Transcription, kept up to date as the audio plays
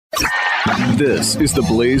This is the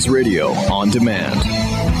Blaze Radio On Demand.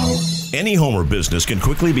 Any home or business can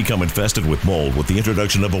quickly become infested with mold with the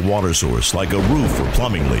introduction of a water source like a roof or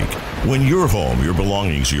plumbing leak. When your home, your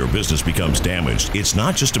belongings, or your business becomes damaged, it's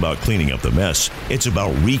not just about cleaning up the mess, it's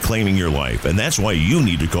about reclaiming your life, and that's why you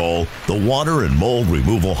need to call the Water and Mold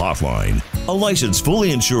Removal Hotline. A licensed,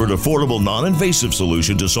 fully insured, affordable, non-invasive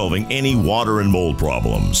solution to solving any water and mold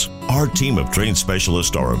problems. Our team of trained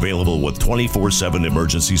specialists are available with 24/7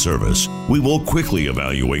 emergency service. We will quickly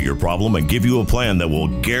evaluate your problem and give you a plan that will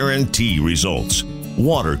guarantee results.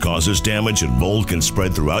 Water causes damage and mold can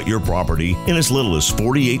spread throughout your property in as little as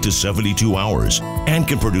 48 to 72 hours and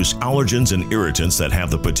can produce allergens and irritants that have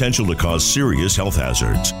the potential to cause serious health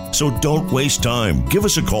hazards. So don't waste time. Give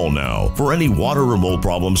us a call now. For any water or mold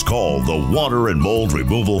problems, call the Water and Mold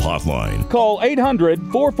Removal Hotline. Call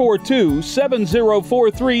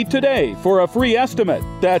 800-442-7043 today for a free estimate.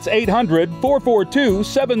 That's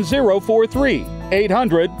 800-442-7043.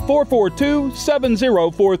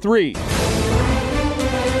 800-442-7043.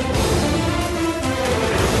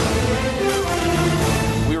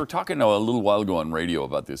 We were talking a little while ago on radio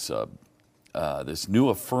about this this new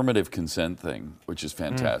affirmative consent thing, which is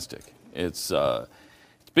fantastic. It's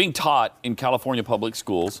being taught in California public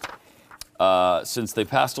schools since they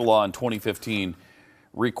passed a law in 2015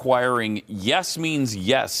 requiring yes means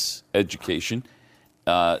yes education.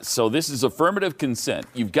 So this is affirmative consent.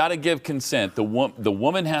 You've got to give consent. The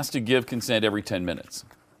woman has to give consent every 10 minutes.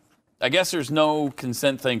 I guess there's no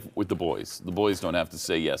consent thing with the boys. The boys don't have to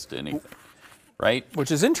say yes to anything. Right? Which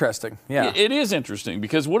is interesting, yeah. It is interesting,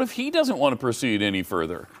 because what if he doesn't want to proceed any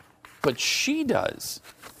further, but she does,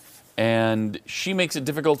 and she makes it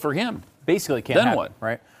difficult for him? Basically can't then happen, what?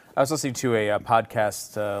 Right? I was listening to a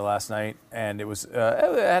podcast last night, and it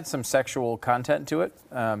had some sexual content to it.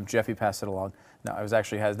 Jeffy passed it along. No, it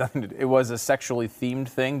has nothing to do. It was a sexually themed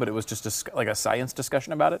thing, but it was just like a science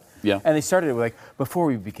discussion about it. Yeah. And they started it with before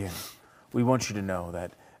we begin, we want you to know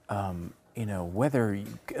that, whether you,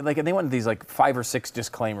 and they went these 5 or 6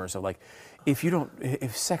 disclaimers of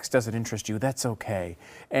if sex doesn't interest you, that's okay.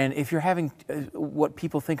 And if you're having what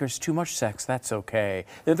people think is too much sex, that's okay.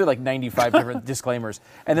 They're 95 different disclaimers.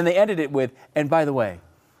 And then they ended it with, and by the way,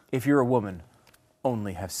 if you're a woman,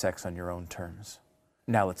 only have sex on your own terms.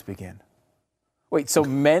 Now let's begin. Wait, so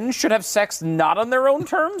men should have sex not on their own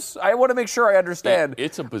terms? I want to make sure I understand.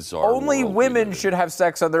 It's a bizarre Only world women should have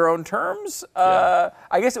sex on their own terms? Yeah.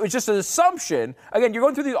 I guess it was just an assumption. Again, you're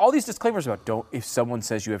going through all these disclaimers about if someone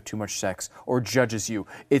says you have too much sex or judges you,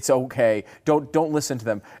 it's okay. Don't listen to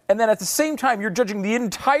them. And then at the same time, you're judging the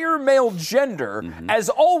entire male gender as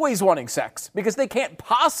always wanting sex because they can't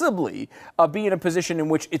possibly be in a position in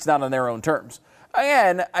which it's not on their own terms.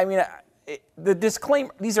 Again, the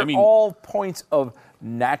disclaimer, these are all points of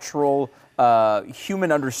natural human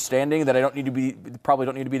understanding that probably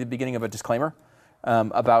don't need to be the beginning of a disclaimer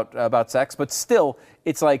about sex. But still,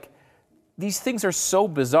 it's these things are so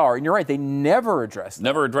bizarre. And you're right, they never address that.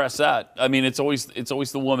 Never address that. It's always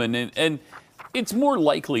the woman. And it's more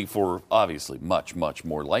likely obviously much, much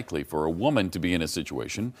more likely for a woman to be in a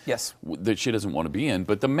situation that she doesn't want to be in.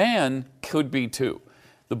 But the man could be too.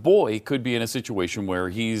 The boy could be in a situation where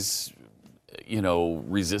he's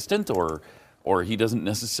resistant or he doesn't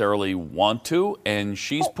necessarily want to, and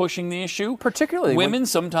she's pushing the issue. Particularly women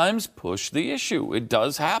sometimes push the issue. It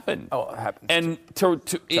does happen. Oh, it happens. And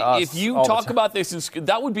if you talk about this,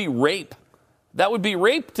 that would be rape. That would be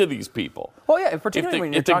rape to these people. Well, yeah,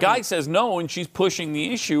 particularly if the guy says no and she's pushing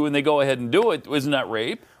the issue and they go ahead and do it, isn't that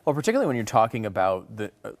rape? Well, particularly when you're talking about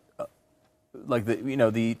the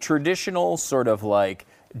traditional sort of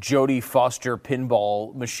Jodie Foster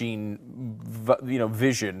pinball machine,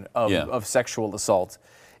 vision of sexual assault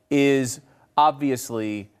is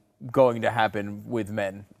obviously going to happen with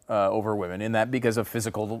men over women in that because of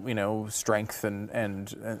physical, strength and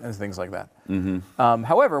things like that. Mm-hmm.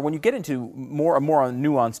 However, when you get into a more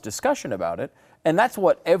nuanced discussion about it, and that's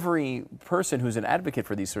what every person who's an advocate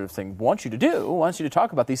for these sort of things wants you to do, wants you to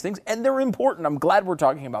talk about these things, and they're important. I'm glad we're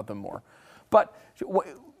talking about them more. But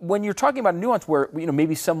when you're talking about nuance where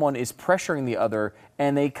maybe someone is pressuring the other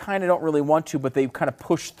and they kind of don't really want to, but they kind of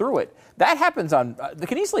push through it, that happens that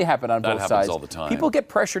can easily happen on both sides. That happens all the time. People get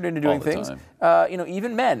pressured into doing things.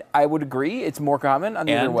 Even men. I would agree it's more common on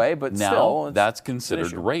the other way, but now still, that's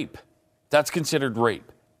considered rape. That's considered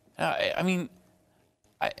rape. Let me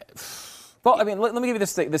give you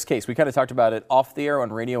this case. We kind of talked about it off the air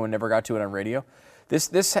on radio and never got to it on radio.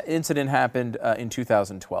 This incident happened in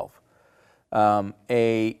 2012. So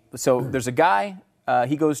there's a guy,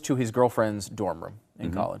 he goes to his girlfriend's dorm room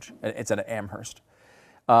in college. It's at Amherst.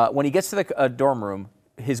 When he gets to the dorm room,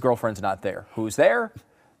 his girlfriend's not there. Who's there?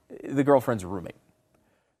 the girlfriend's roommate.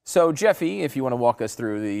 So, Jeffy, if you want to walk us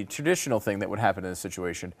through the traditional thing that would happen in this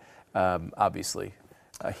situation, obviously,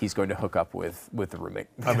 he's going to hook up with the roommate.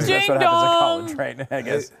 That's what happens in college, right? I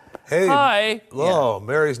guess. Hey, hi. Hello,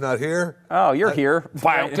 Mary's not here. Oh, you're here. Hence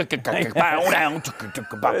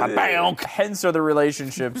are the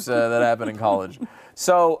relationships that happen in college.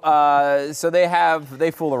 So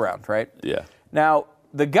they fool around, right? Yeah. Now,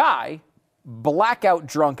 the guy, blackout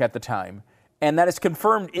drunk at the time, and that is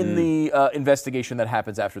confirmed in the investigation that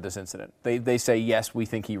happens after this incident. They say, yes, we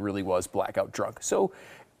think he really was blackout drunk. So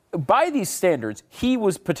by these standards, he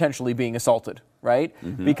was potentially being assaulted, right?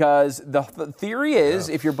 Mm-hmm. Because the theory is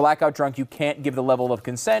if you're blackout drunk, you can't give the level of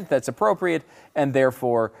consent that's appropriate, and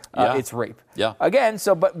therefore it's rape. Yeah. Again,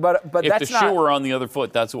 so but if that's not... If the shoe were on the other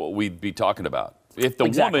foot, that's what we'd be talking about. If the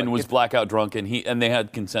woman was blackout drunk and they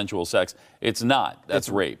had consensual sex, it's not. That's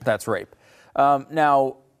rape. That's rape.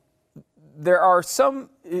 Now, there are some...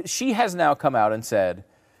 She has now come out and said,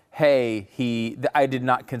 hey, I did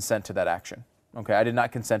not consent to that action. Okay, I did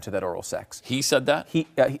not consent to that oral sex. He said that?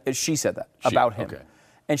 She said that about him. Okay.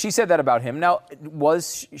 And she said that about him. Now,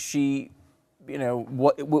 was she,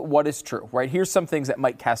 what is true, right? Here's some things that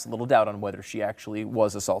might cast a little doubt on whether she actually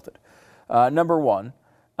was assaulted. Number one,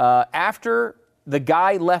 after the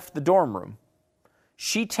guy left the dorm room,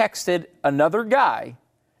 she texted another guy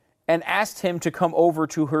and asked him to come over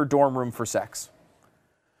to her dorm room for sex.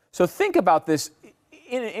 So think about this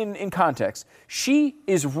in context. She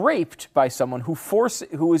is raped by someone who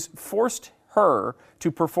has forced her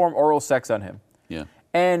to perform oral sex on him. Yeah.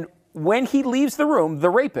 And when he leaves the room, the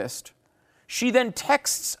rapist, she then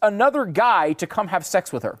texts another guy to come have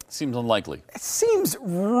sex with her. Seems unlikely. It seems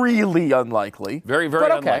really unlikely. Very,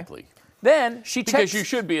 very unlikely. Then she texts... Because you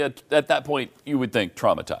should be, at that point, you would think,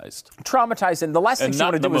 traumatized. And the last thing she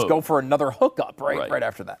wanted to do is go for another hookup right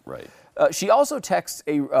after that. Right. She also texts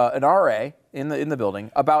an RA in the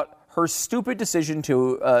building about her stupid decision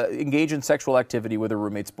to engage in sexual activity with her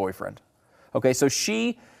roommate's boyfriend. Okay, so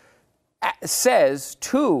she says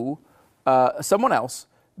to someone else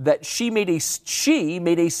that she made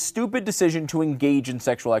a stupid decision to engage in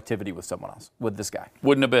sexual activity with someone else, with this guy.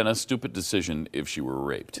 Wouldn't have been a stupid decision if she were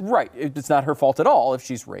raped. Right. It's not her fault at all if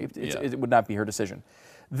she's raped. It would not be her decision.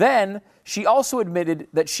 Then she also admitted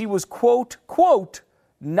that she was, quote,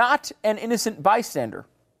 not an innocent bystander.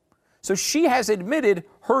 So she has admitted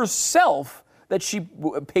herself that she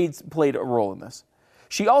played a role in this.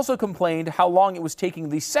 She also complained how long it was taking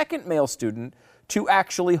the second male student to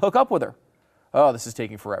actually hook up with her. Oh, this is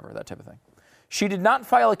taking forever, that type of thing. She did not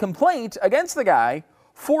file a complaint against the guy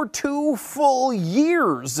for 2 full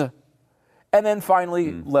years, and then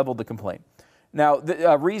finally leveled the complaint. Now,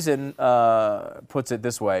 the Reason puts it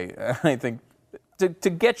this way, I think, to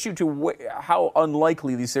get you to how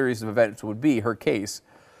unlikely these series of events would be, her case,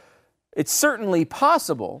 it's certainly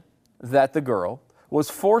possible that the girl was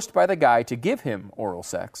forced by the guy to give him oral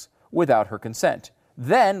sex without her consent,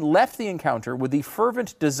 then left the encounter with the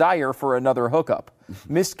fervent desire for another hookup,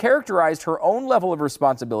 mischaracterized her own level of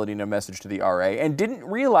responsibility in a message to the RA, and didn't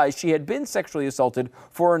realize she had been sexually assaulted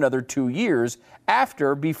for another 2 years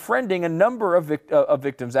after befriending a number of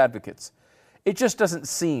victims' advocates. It just doesn't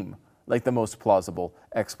seem like the most plausible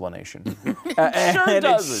explanation. It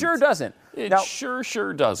sure doesn't. It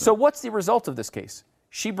sure doesn't. So what's the result of this case?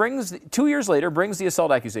 She 2 years later, brings the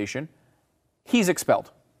assault accusation. He's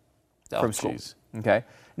expelled from school. Geez. Okay.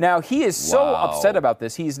 Now, he is so upset about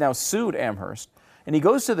this, he's now sued Amherst. And he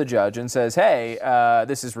goes to the judge and says, hey,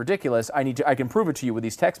 this is ridiculous. I can prove it to you with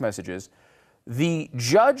these text messages. The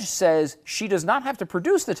judge says she does not have to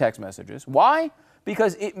produce the text messages. Why?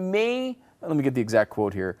 Because it may, let me get the exact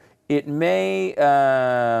quote here. It may,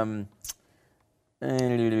 You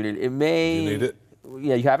need it?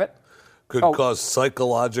 Yeah, you have it? Could cause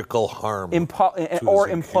psychological harm. Or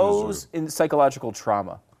impose in psychological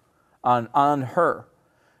trauma on her.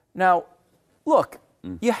 Now, look,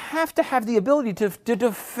 you have to have the ability to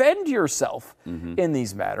defend yourself in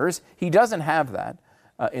these matters. He doesn't have that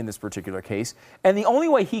in this particular case. And the only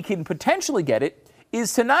way he can potentially get it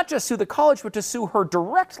is to not just sue the college, but to sue her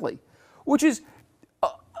directly, which is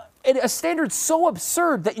a standard so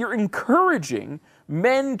absurd that you're encouraging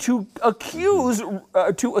men to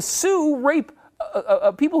sue rape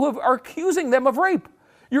people who are accusing them of rape.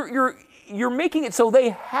 You're making it so they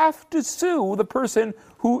have to sue the person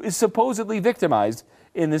who is supposedly victimized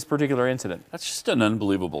in this particular incident. That's just an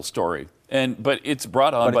unbelievable story. But it's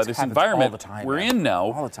brought on by this environment we're in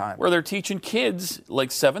now, where they're teaching kids, like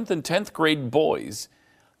 7th and 10th grade boys,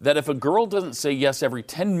 that if a girl doesn't say yes every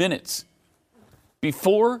 10 minutes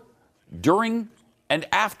before, during, and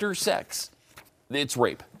after sex, it's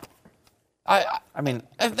rape. I mean,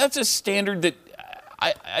 that's a standard that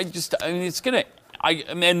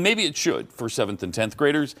and maybe it should for 7th and 10th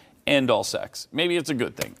graders and all sex. Maybe it's a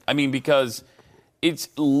good thing. I mean, because it's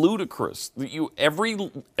ludicrous that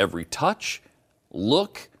every touch,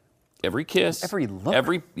 look, every kiss, every look,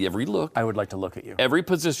 every look. I would like to look at you. Every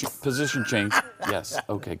position change. Yes.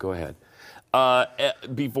 Okay, go ahead.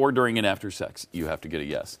 Before, during, and after sex, you have to get a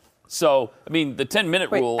yes. So, I mean, the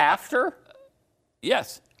 10-minute rule. After?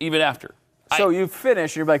 Yes, even after. So you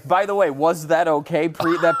finish, you're like, by the way, was that okay?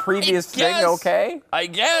 That previous thing okay? I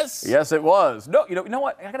guess. Yes, it was. No, you know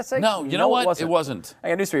what? I got to say. No, you know what? It wasn't. I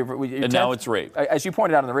got news for you. And now it's rape. As you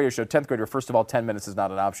pointed out on the radio show, 10th grader, first of all, 10 minutes is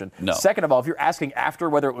not an option. No. Second of all, if you're asking after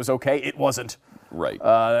whether it was okay, it wasn't. Right.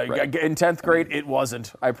 In 10th grade, it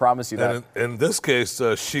wasn't. I promise you that. And in this case,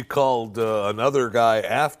 she called another guy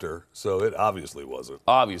after, so it obviously wasn't.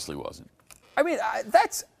 Obviously wasn't. I mean,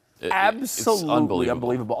 that's absolutely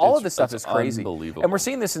unbelievable. All of this stuff is crazy. Unbelievable. And we're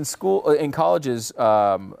seeing this in school, in colleges,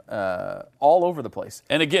 all over the place.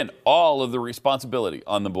 And again, all of the responsibility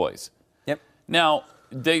on the boys. Yep. Now,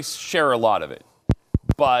 they share a lot of it,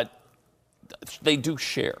 but they do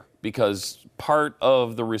share because part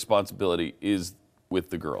of the responsibility is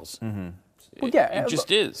with the girls. Mm-hmm. Well, yeah, it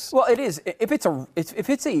just is. Well, it is. If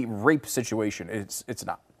it's a rape situation, it's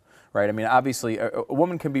not. Right. I mean, obviously, a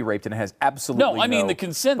woman can be raped and it has absolutely no. I mean, the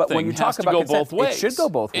consent but thing when you has talk to about go consent, both ways. It should go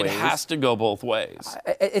both ways. It has to go both ways.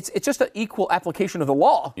 It's just an equal application of the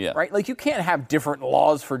law. Yeah. Right. Like you can't have different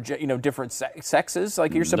laws for different sexes.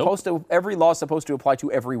 Like you're supposed to. Every law is supposed to apply to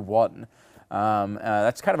everyone.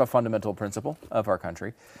 That's kind of a fundamental principle of our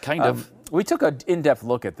country. Kind of. We took an in-depth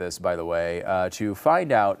look at this, by the way, to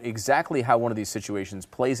find out exactly how one of these situations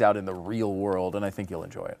plays out in the real world, and I think you'll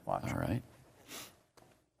enjoy it. Watch. All right.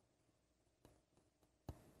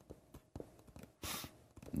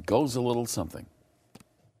 Goes a little something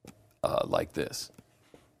like this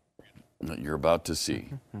that you're about to see.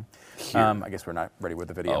 I guess we're not ready with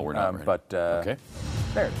the video. Oh, we're not ready. But okay.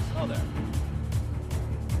 There it is. Oh, there.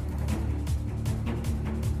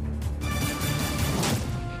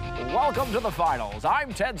 Welcome to the finals.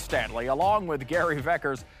 I'm Ted Stanley, along with Gary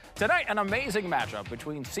Veckers. Tonight, an amazing matchup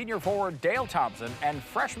between senior forward Dale Thompson and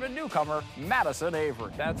freshman newcomer Madison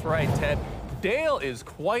Avery. That's right, Ted. Dale is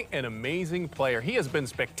quite an amazing player. He has been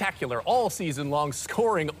spectacular all season long,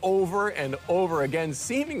 scoring over and over again,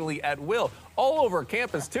 seemingly at will, all over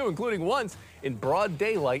campus too, including once in broad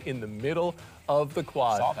daylight in the middle of the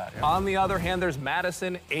quad. Saw that, yeah. On the other hand, there's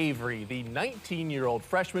Madison Avery, the 19-year-old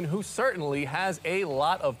freshman who certainly has a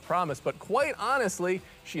lot of promise, but quite honestly,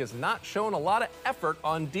 she has not shown a lot of effort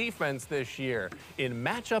on defense this year. In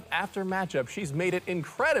matchup after matchup, she's made it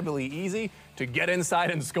incredibly easy to get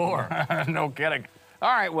inside and score. No kidding.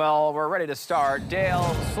 All right, well, we're ready to start.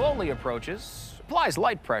 Dale slowly approaches, applies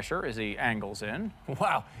light pressure as he angles in.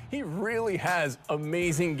 Wow, he really has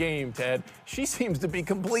amazing game, Ted. She seems to be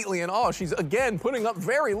completely in awe. She's, again, putting up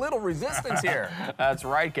very little resistance here. That's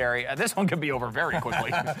right, Gary. This one could be over very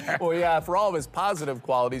quickly. Well, yeah, for all of his positive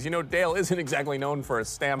qualities, you know, Dale isn't exactly known for his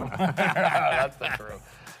stamina. That's the truth.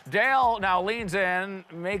 Dale now leans in,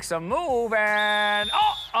 makes a move, and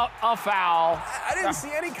a foul. I didn't see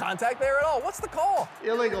any contact there at all. What's the call?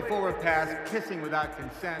 Illegal forward pass, kissing without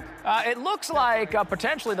consent. It looks like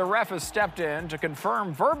potentially the ref has stepped in to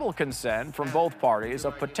confirm verbal consent from both parties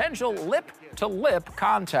of potential lip-to-lip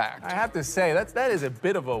contact. I have to say, that is a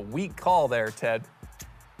bit of a weak call there, Ted.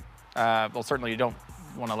 Well, certainly you don't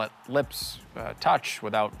want to let lips touch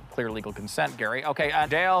without clear legal consent, Gary. Okay,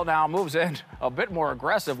 Dale now moves in a bit more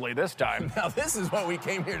aggressively this time. Now, this is what we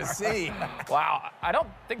came here to see. Wow, I don't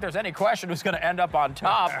think there's any question who's going to end up on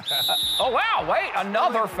top. Oh, wow, wait,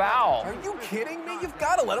 another foul. Are you kidding me? You've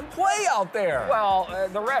got to let him play out there. Well,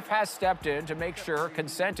 the ref has stepped in to make sure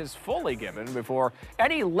consent is fully given before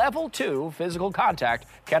any level 2 physical contact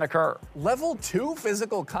can occur. Level 2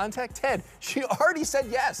 physical contact? Ted, she already said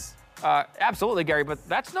yes. Absolutely, Gary, but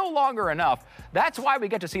that's no longer enough. That's why we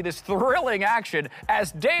get to see this thrilling action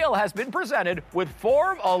as Dale has been presented with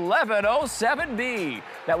Form 1107B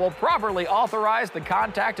that will properly authorize the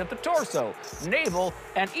contact at the torso, navel,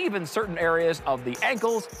 and even certain areas of the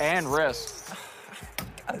ankles and wrists.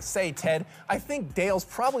 I gotta say, Ted, I think Dale's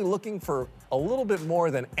probably looking for a little bit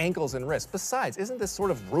more than ankles and wrists. Besides, isn't this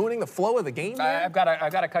sort of ruining the flow of the game here? I've got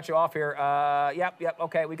to cut you off here. Yep,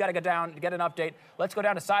 okay, we got to get down, get an update. Let's go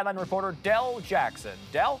down to sideline reporter Del Jackson.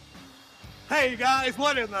 Del? Hey, guys,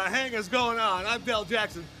 what in the hang is going on? I'm Del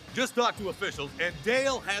Jackson. Just talked to officials, and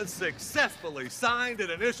Dale has successfully signed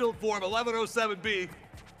an initial Form 1107B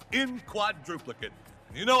in quadruplicate.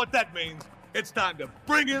 You know what that means? It's time to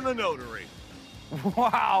bring in the notary.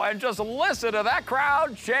 Wow, and just listen to that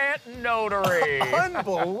crowd chant notary.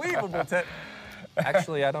 Unbelievable, Ted.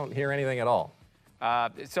 Actually, I don't hear anything at all.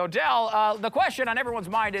 So, Del, the question on everyone's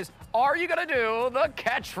mind is, are you going to do the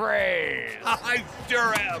catchphrase? I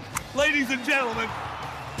sure am. Ladies and gentlemen,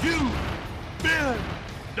 you've been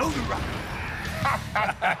notarized.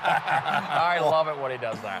 I love it when he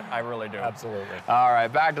does that. I really do. Absolutely. All right,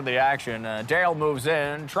 back to the action. Dale moves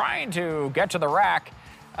in, trying to get to the rack.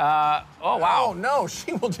 Oh, wow. Oh, no,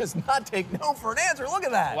 she will just not take no for an answer. Look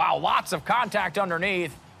at that. Wow, lots of contact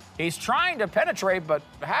underneath. He's trying to penetrate, but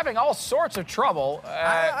having all sorts of trouble.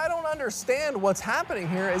 I don't understand what's happening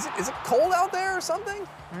here. Is it cold out there or something?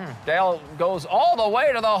 Dale goes all the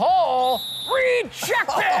way to the hole. Rejected!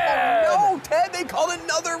 Oh, no, Ted, they called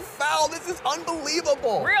another foul. This is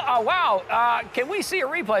unbelievable. Oh, wow. Can we see a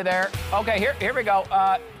replay there? Okay, here we go.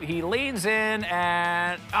 He leans in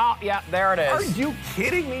and, oh, yeah, there it is. Are you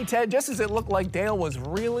kidding me, Ted? Just as it looked like Dale was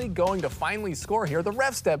really going to finally score here, the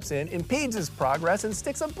ref steps in, impedes his progress, and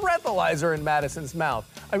sticks a breathalyzer in Madison's mouth.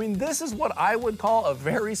 I mean, this is what I would call a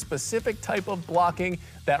very specific type of blocking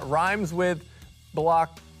that rhymes with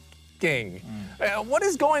blocking. What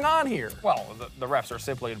is going on here? Well, the refs are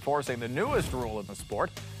simply enforcing the newest rule in the sport.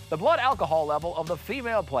 The blood alcohol level of the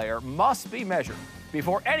female player must be measured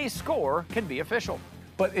before any score can be official.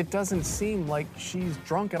 But it doesn't seem like she's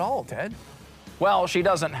drunk at all, Ted. Well, she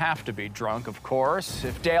doesn't have to be drunk, of course.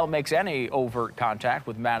 If Dale makes any overt contact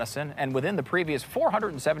with Madison, and within the previous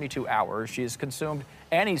 472 hours, she has consumed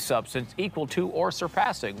any substance equal to or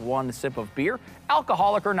surpassing 1 sip of beer,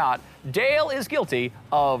 alcoholic or not, Dale is guilty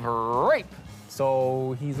of rape.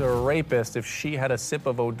 So he's a rapist if she had a sip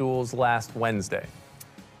of O'Doul's last Wednesday.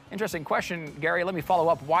 Interesting question, Gary. Let me follow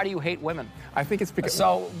up. Why do you hate women? I think it's because...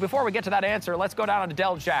 So before we get to that answer, let's go down to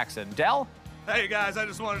Del Jackson. Del? Hey guys, I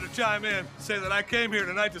just wanted to chime in, say that I came here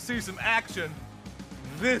tonight to see some action.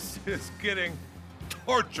 This is getting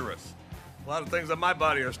torturous. A lot of things on my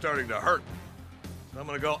body are starting to hurt. So I'm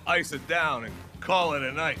gonna go ice it down and call it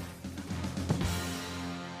a night.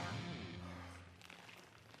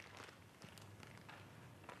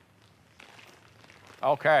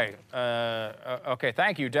 Okay. Okay,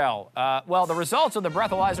 thank you, Del. Well, the results of the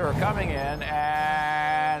breathalyzer are coming in,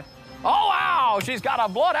 and... Oh, wow! She's got a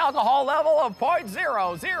blood alcohol level of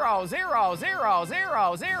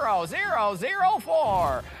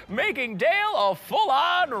 0.0000000004, making Dale a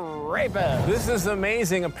full-on rapist. This is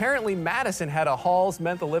amazing. Apparently, Madison had a Hall's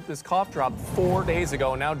mentholyptus cough drop 4 days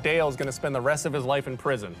ago. Now Dale's going to spend the rest of his life in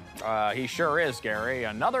prison. He sure is, Gary.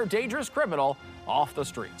 Another dangerous criminal off the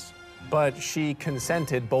streets. But she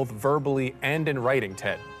consented both verbally and in writing,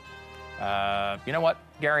 Ted. You know what,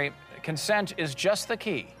 Gary? Consent is just the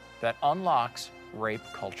key that unlocks rape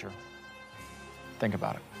culture. Think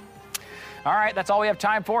about it. All right, that's all we have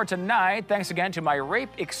time for tonight. Thanks again to my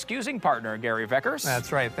rape-excusing partner, Gary Veckers.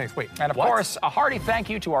 That's right, thanks. Wait, and of course, a hearty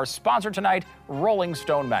thank you to our sponsor tonight, Rolling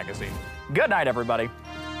Stone Magazine. Good night, everybody.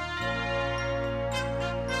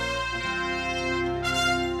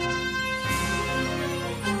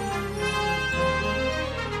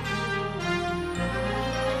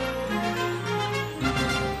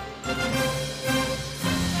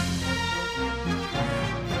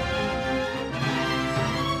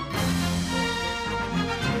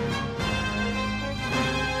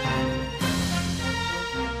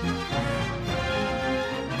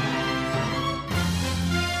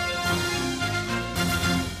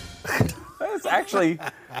 Actually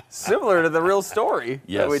similar to the real story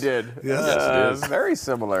that we did. Yes, it is. Very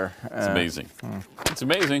similar. It's amazing. It's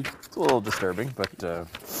amazing. It's a little disturbing, but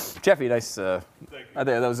Jeffy, nice. I think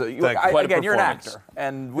that was Quite again. a You're an performance. actor,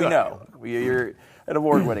 and we know you're an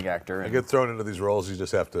award-winning actor. I get thrown into these roles. You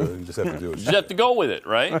just have to do it. You just have to go with it,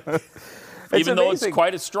 right? Even though it's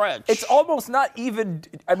quite a stretch. It's almost not even.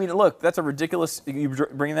 I mean, look, that's a ridiculous. You're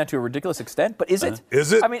bringing that to a ridiculous extent, but is it?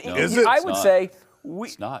 Is it? I mean, No. Is it? I It's would not. say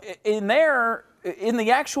It's not. in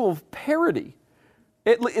the actual parody.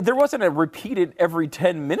 There wasn't a repeated every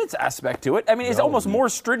 10 minutes aspect to it. I mean, it's almost more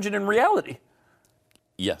stringent in reality.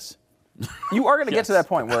 Yes. You are going to get to Yes. that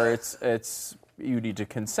point where it's you need to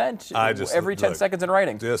consent just every 10 look, seconds in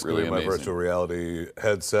writing. Just Really give me my amazing. virtual reality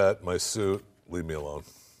headset, my suit. Leave me alone.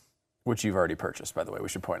 Which you've already purchased, by the way, we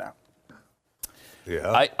should point out.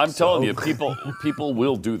 Yeah. I'm telling you, people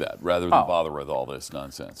will do that rather than bother with all this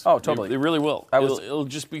nonsense. Oh, totally. They really will. I was- It'll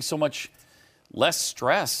just be so much less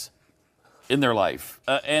stress in their life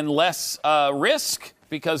and less risk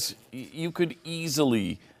because you could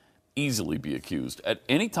easily be accused at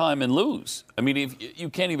any time and lose. I mean, if you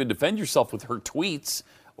can't even defend yourself with her tweets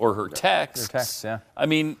or her texts. Her texts, yeah. I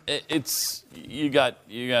mean, it's you got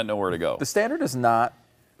nowhere to go. The standard is not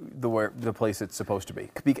the place it's supposed to be.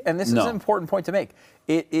 And this is an important point to make.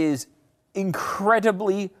 It is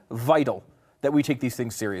incredibly vital that we take these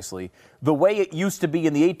things seriously. The way it used to be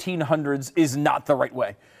in the 1800s is not the right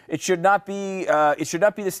way. It should not be. It should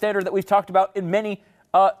not be the standard that we've talked about in many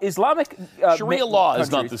Islamic Sharia law countries.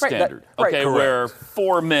 is not the standard. Okay, where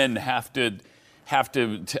 4 men have to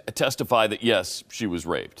testify that yes, she was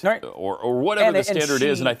raped, or whatever the standard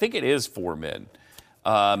is, and I think it is 4 men.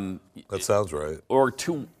 That sounds right. Or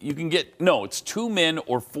 2. You can get it's 2 men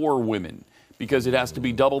or 4 women, because it has to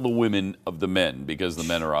be double the women of the men, because the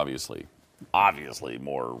men are obviously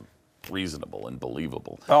more reasonable and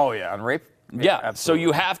believable. Oh yeah, on rape. Yeah. So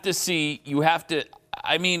you have to.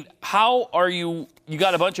 I mean, how are you? You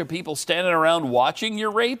got a bunch of people standing around watching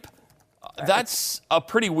your rape? That's a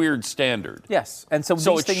pretty weird standard. Yes, and so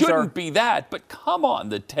it shouldn't be that. But come on,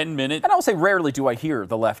 the 10-minute. And I'll say, rarely do I hear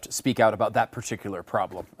the left speak out about that particular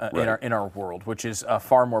problem in our world, which is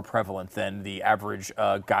far more prevalent than the average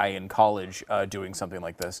guy in college doing something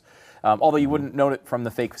like this. Although you wouldn't note it from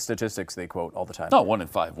the fake statistics they quote all the time. No, 1 in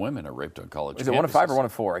 5 women are raped on college campuses. Is it 1 in 5 or 1 in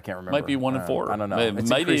 4? I can't remember. Might be 1 in 4. I don't know. It It's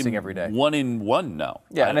might increasing be every day. 1 in 1 now.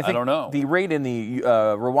 Yeah, and I think don't know. the rate in the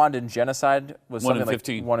Rwandan genocide was 1 in something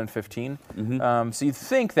 15. like 1 in 15. So you'd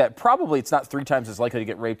think that probably it's not 3 times as likely to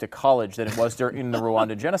get raped at college than it was during the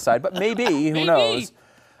Rwandan genocide, but maybe, who knows?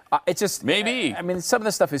 It's just maybe. I mean, some of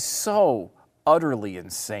this stuff is so utterly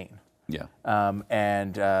insane. Yeah.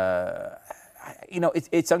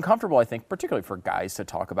 It's uncomfortable, I think, particularly for guys to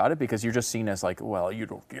talk about it, because you're just seen as like, well,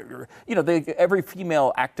 every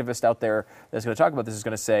female activist out there that's going to talk about this is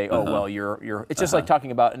going to say, oh, well, you're. It's just like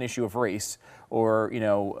talking about an issue of race or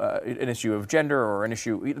an issue of gender or an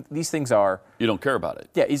issue. These things are. You don't care about it.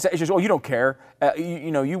 Yeah, it's just, you don't care.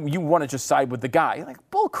 You want to just side with the guy. You're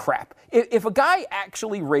like, bull crap. If a guy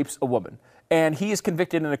actually rapes a woman and he is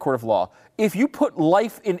convicted in a court of law, if you put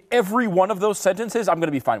life in every one of those sentences, I'm going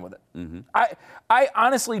to be fine with it. Mm-hmm. I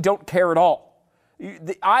honestly don't care at all.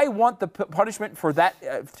 I want the punishment for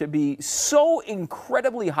that to be so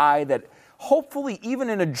incredibly high that hopefully even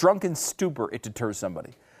in a drunken stupor it deters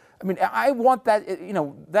somebody. I mean, I want that,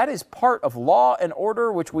 that is part of law and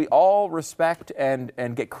order, which we all respect and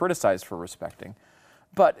get criticized for respecting.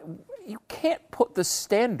 But you can't put the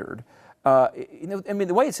standard.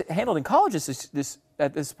 The way it's handled in colleges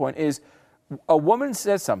at this point is a woman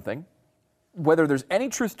says something, whether there's any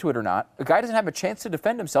truth to it or not, a guy doesn't have a chance to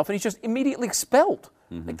defend himself, and he's just immediately expelled.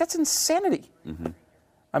 Mm-hmm. Like, that's insanity. Mm-hmm.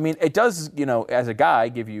 I mean, it does, as a guy,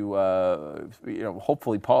 give you,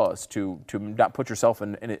 hopefully pause to not put yourself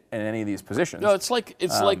in any of these positions. No, it's like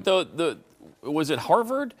the was it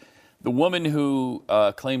Harvard, the woman who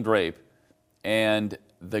claimed rape, and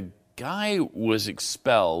the guy was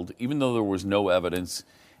expelled, even though there was no evidence,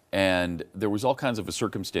 and there was all kinds of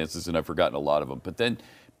circumstances, and I've forgotten a lot of them. But then,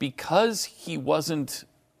 because he wasn't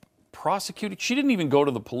prosecuted, she didn't even go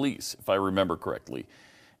to the police, if I remember correctly.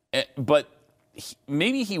 But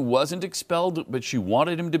maybe he wasn't expelled, but she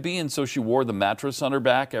wanted him to be, and so she wore the mattress on her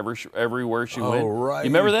back everywhere she went. Oh, right. You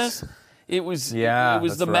remember this? It was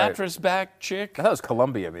the mattress back chick. I thought it was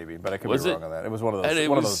Columbia, maybe, but I could be wrong on that. It was one of those. I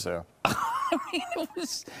mean, it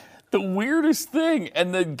was the weirdest thing.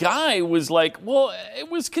 And the guy was like, well, it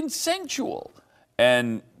was consensual.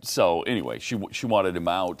 And so, anyway, she wanted him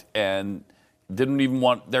out and didn't even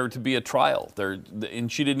want there to be a trial. And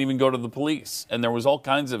she didn't even go to the police. And there was all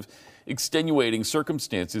kinds of extenuating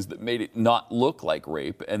circumstances that made it not look like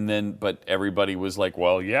rape. But everybody was like,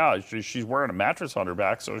 well, yeah, she's wearing a mattress on her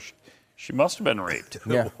back, so she must have been raped.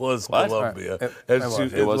 Yeah. It was Columbia.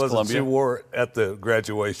 It was Columbia. She wore it at the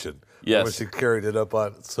graduation. Yes. When she carried it up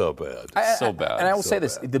on, so bad. So bad. And I will say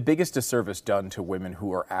this, the biggest disservice done to women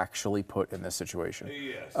who are actually put in this situation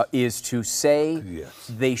is to say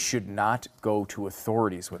they should not go to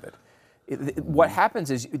authorities with it. What happens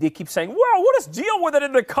is they keep saying, well, let us deal with it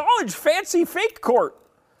in the college fancy fake court.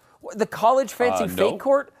 The college fancy fake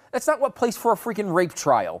court? That's not what place for a freaking rape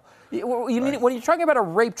trial. When you're talking about a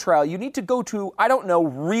rape trial, you need to go to, I don't know,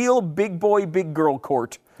 real big boy, big girl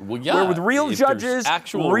court. Well, yeah. Where with real judges,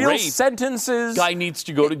 real rape, sentences. Guy needs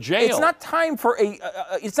to go to jail. It's not time for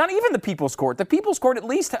it's not even the People's Court. The People's Court at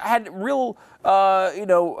least had real,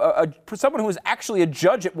 someone who was actually a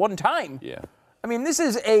judge at one time. Yeah. I mean,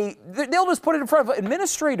 they'll just put it in front of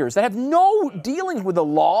administrators that have no dealings with the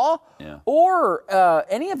law or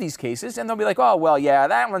any of these cases, and they'll be like, oh, well, yeah,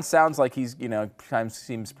 that one sounds like he's, times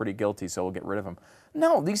seems pretty guilty, so we'll get rid of him.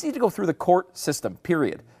 No, these need to go through the court system,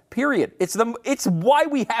 period. It's why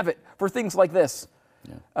we have it for things like this.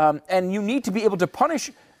 Yeah. And you need to be able to punish,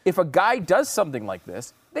 if a guy does something like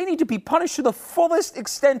this, They need to be punished to the fullest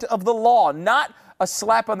extent of the law, not a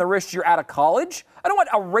slap on the wrist, you're out of college. I don't want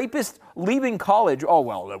a rapist leaving college. Oh,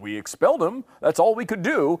 well, we expelled him. That's all we could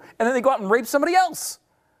do. And then they go out and rape somebody else.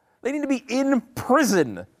 They need to be in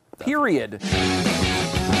prison, period.